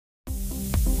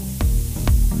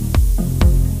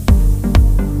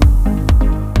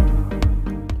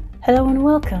Hello and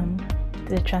welcome to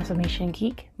the Transformation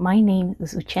Geek. My name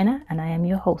is Uchenna and I am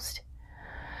your host.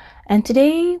 And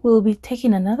today we'll be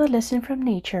taking another lesson from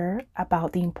nature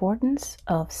about the importance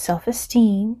of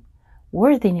self-esteem,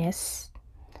 worthiness,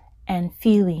 and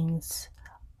feelings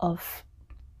of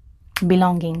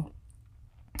belonging.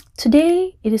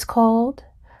 Today it is called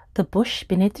The Bush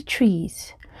Beneath the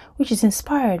Trees, which is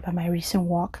inspired by my recent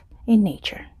walk in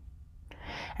nature.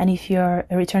 And if you're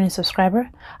a returning subscriber,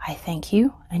 I thank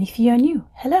you. And if you are new,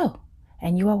 hello,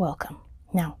 and you are welcome.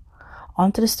 Now,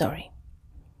 on to the story.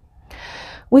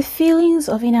 With feelings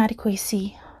of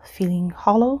inadequacy, feeling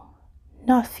hollow,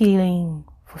 not feeling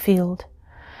fulfilled,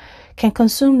 can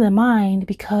consume the mind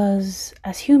because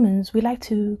as humans, we like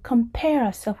to compare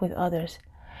ourselves with others,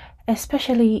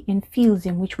 especially in fields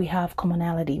in which we have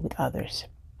commonality with others.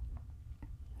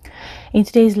 In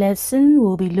today's lesson,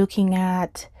 we'll be looking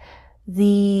at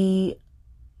the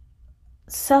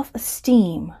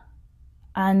self-esteem,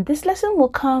 and this lesson will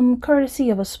come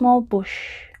courtesy of a small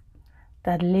bush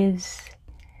that lives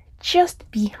just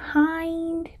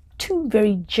behind two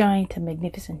very giant and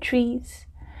magnificent trees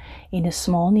in a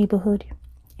small neighborhood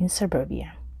in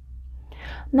suburbia.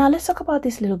 Now let's talk about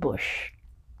this little bush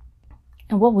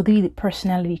and what would be the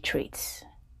personality traits.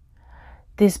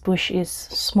 This bush is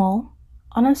small,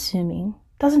 unassuming,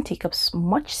 doesn't take up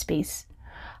much space,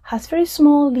 has very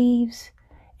small leaves,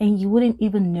 and you wouldn't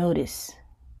even notice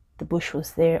the bush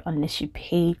was there unless you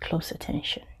paid close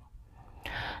attention.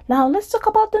 Now let's talk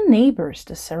about the neighbors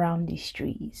that surround these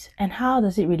trees and how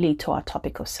does it relate to our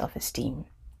topic of self-esteem.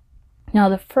 Now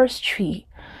the first tree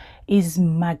is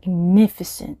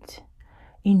magnificent,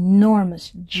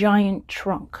 enormous, giant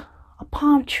trunk, a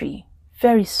palm tree,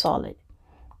 very solid,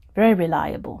 very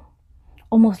reliable,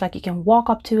 almost like you can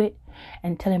walk up to it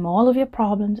and tell him all of your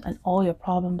problems and all your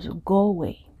problems will go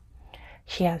away.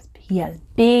 He has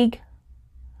big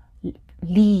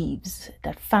leaves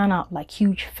that fan out like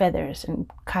huge feathers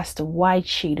and cast a wide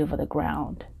shade over the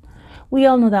ground. We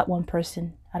all know that one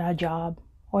person at our job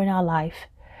or in our life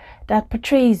that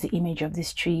portrays the image of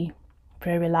this tree.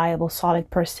 Very reliable,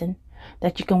 solid person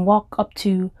that you can walk up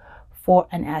to for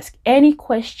and ask any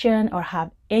question or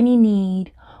have any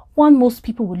need. One most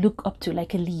people would look up to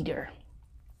like a leader,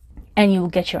 and you will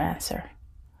get your answer.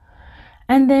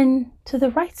 And then to the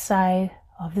right side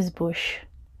of this bush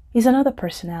is another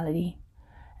personality,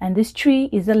 and this tree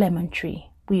is a lemon tree.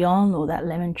 We all know that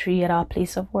lemon tree at our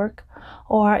place of work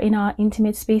or in our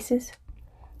intimate spaces.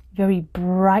 Very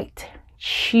bright,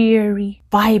 cheery,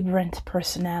 vibrant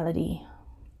personality.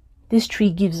 This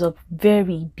tree gives up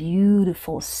very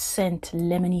beautiful scent,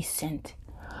 lemony scent,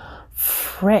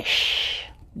 fresh,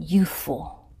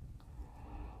 youthful,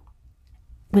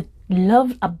 with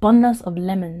abundance of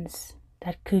lemons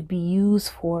that could be used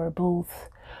for both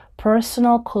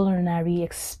personal culinary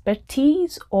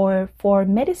expertise or for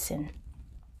medicine.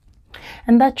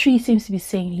 And that tree seems to be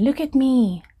saying, look at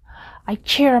me, I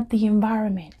cheer up the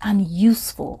environment, I'm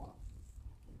useful.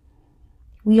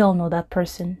 We all know that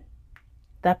person.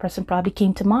 That person probably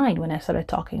came to mind when I started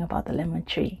talking about the lemon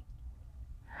tree.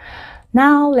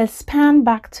 Now let's pan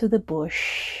back to the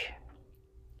bush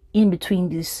in between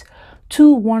these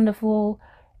two wonderful,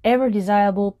 ever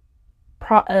desirable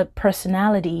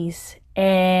personalities,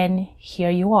 and here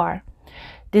you are.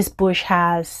 This bush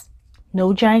has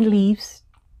no giant leaves,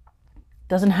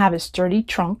 doesn't have a sturdy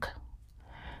trunk,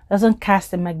 doesn't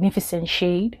cast a magnificent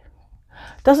shade,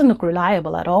 doesn't look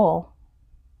reliable at all.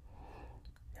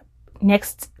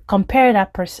 Next, compare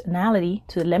that personality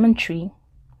to the lemon tree.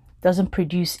 Doesn't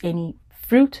produce any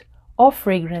fruit or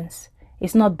fragrance.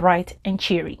 It's not bright and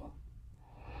cheery.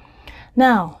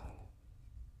 Now,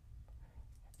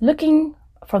 looking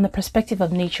from the perspective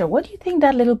of nature, what do you think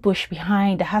that little bush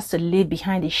that has to live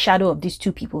behind the shadow of these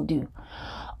two people do?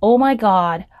 Oh my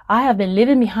God, I have been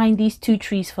living behind these two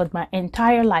trees for my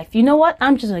entire life. You know what?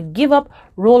 I'm just going to give up,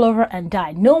 roll over, and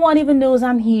die. No one even knows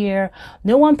I'm here.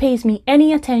 No one pays me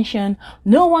any attention.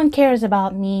 No one cares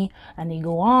about me. And they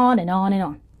go on and on and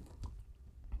on.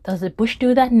 Does the bush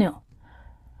do that? No.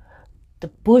 The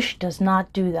bush does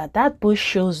not do that. That bush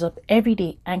shows up every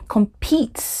day and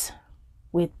competes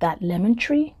with that lemon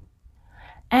tree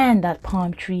and that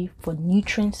palm tree for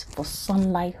nutrients, for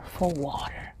sunlight, for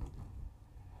water.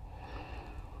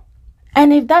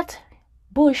 And if that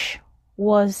bush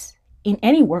was in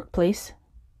any workplace,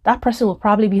 that person will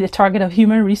probably be the target of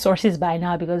human resources by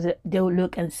now, because they'll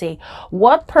look and say,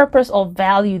 what purpose or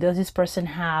value does this person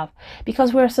have?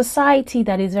 Because we're a society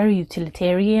that is very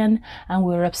utilitarian and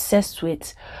we're obsessed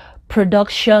with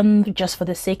production just for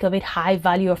the sake of it, high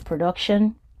value of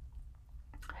production.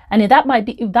 And if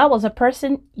that was a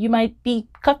person, you might be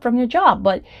cut from your job.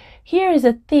 But Here is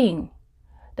a thing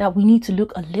that we need to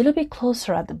look a little bit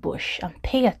closer at the bush and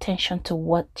pay attention to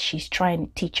what she's trying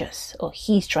to teach us, or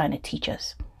he's trying to teach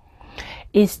us.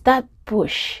 Is that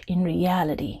bush in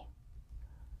reality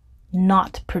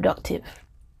not productive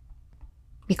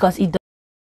because it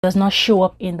does not show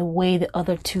up in the way the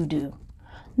other two do?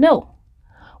 No.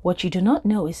 What you do not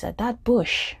know is that that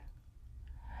bush,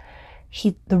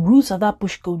 the roots of that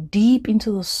bush go deep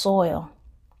into the soil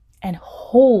and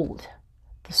hold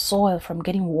the soil from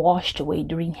getting washed away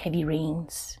during heavy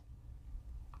rains.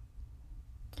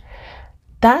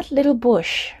 That little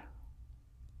bush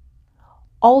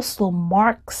also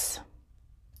marks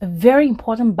a very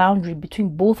important boundary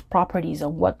between both properties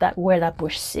and where that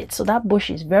bush sits. So that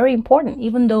bush is very important,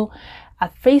 even though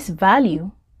at face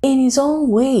value, in its own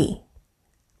way,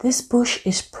 this bush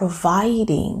is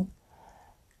providing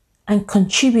and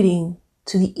contributing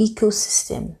to the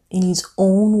ecosystem in its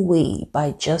own way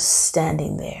by just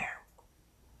standing there.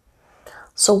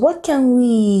 So what can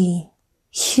we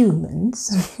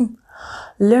humans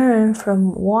learn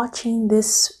from watching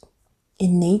this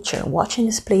in nature, watching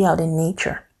this play out in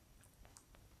nature?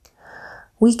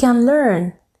 We can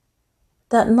learn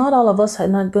that not all of us are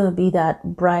not going to be that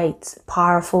bright,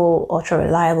 powerful, ultra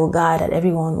reliable guy that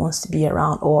everyone wants to be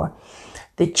around, or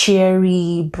the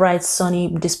cheery, bright, sunny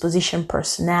disposition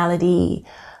personality,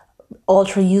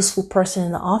 ultra useful person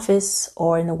in the office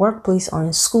or in the workplace or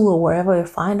in school or wherever we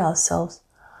find ourselves.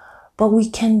 But we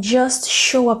can just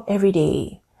show up every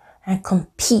day and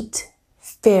compete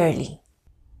fairly.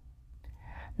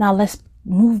 Now let's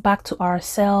move back to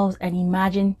ourselves and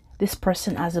imagine this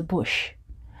person as a bush.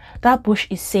 That bush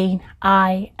is saying,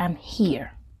 I am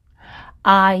here.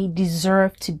 I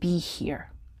deserve to be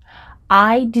here.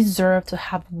 I deserve to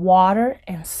have water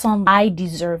and sun. I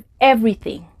deserve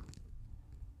everything.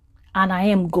 And I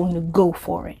am going to go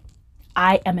for it.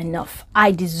 I am enough.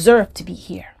 I deserve to be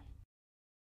here.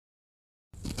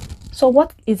 So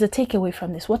what is the takeaway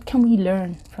from this? What can we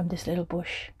learn from this little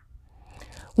bush?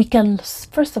 We can,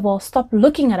 first of all, stop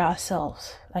looking at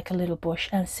ourselves like a little bush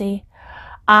and say,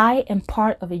 I am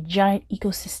part of a giant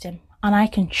ecosystem and I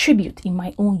contribute in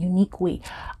my own unique way.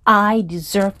 I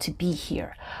deserve to be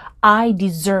here. I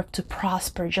deserve to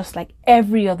prosper just like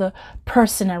every other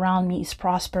person around me is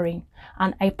prospering.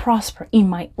 And I prosper in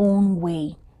my own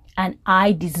way. And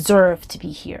I deserve to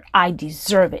be here. I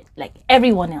deserve it like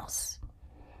everyone else.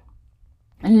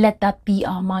 And let that be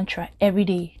our mantra every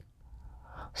day.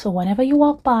 So whenever you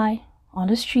walk by on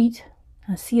the street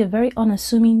and see a very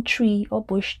unassuming tree or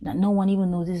bush that no one even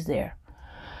knows is there,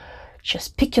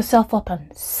 just pick yourself up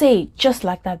and say, just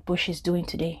like that bush is doing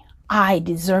today, I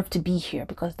deserve to be here,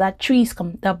 because that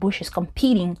bush is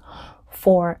competing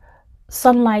for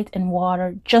sunlight and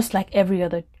water just like every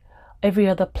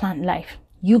other plant life.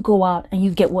 You go out and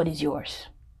you get what is yours.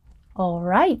 All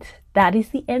right, that is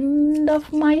the end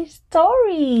of my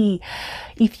story.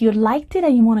 If you liked it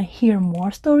and you want to hear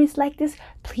more stories like this,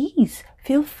 please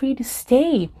feel free to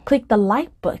stay. Click the like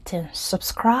button,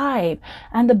 subscribe,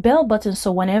 and the bell button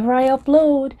so whenever I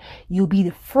upload, you'll be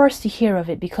the first to hear of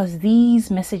it, because these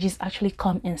messages actually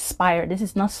come inspired. This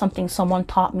is not something someone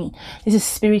taught me. This is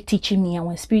Spirit teaching me, and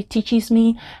when Spirit teaches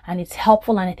me and it's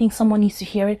helpful and I think someone needs to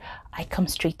hear it, I come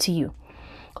straight to you.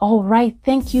 All right,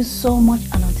 thank you so much,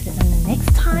 and until the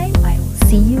next time, I will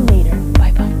see you later.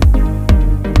 Bye bye.